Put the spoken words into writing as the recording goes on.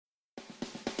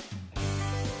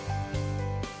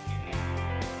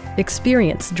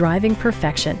Experience driving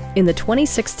perfection in the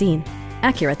 2016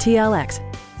 Acura TLX.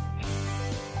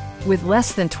 With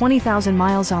less than 20,000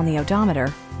 miles on the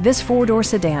odometer, this four-door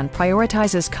sedan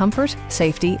prioritizes comfort,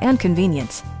 safety, and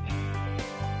convenience.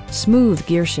 Smooth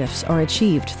gear shifts are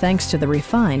achieved thanks to the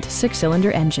refined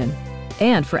six-cylinder engine.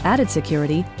 And for added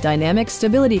security, dynamic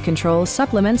stability control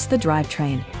supplements the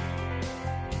drivetrain.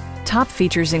 Top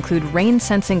features include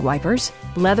rain-sensing wipers,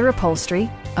 leather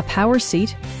upholstery, a power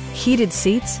seat, heated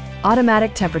seats,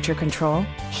 automatic temperature control,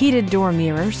 heated door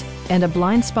mirrors, and a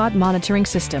blind spot monitoring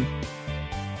system.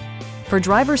 For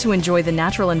drivers who enjoy the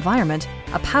natural environment,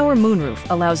 a power moonroof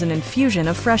allows an infusion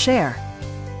of fresh air.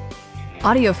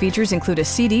 Audio features include a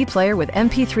CD player with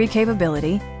MP3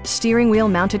 capability, steering wheel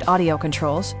mounted audio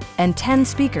controls, and 10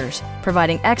 speakers,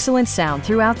 providing excellent sound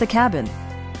throughout the cabin.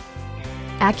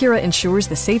 Acura ensures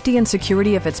the safety and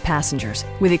security of its passengers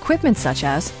with equipment such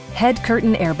as head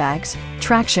curtain airbags,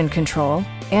 traction control,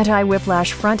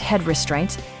 anti-whiplash front head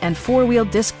restraints, and four-wheel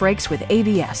disc brakes with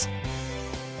ABS.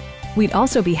 We'd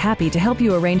also be happy to help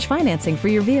you arrange financing for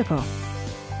your vehicle.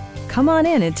 Come on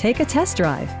in and take a test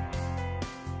drive.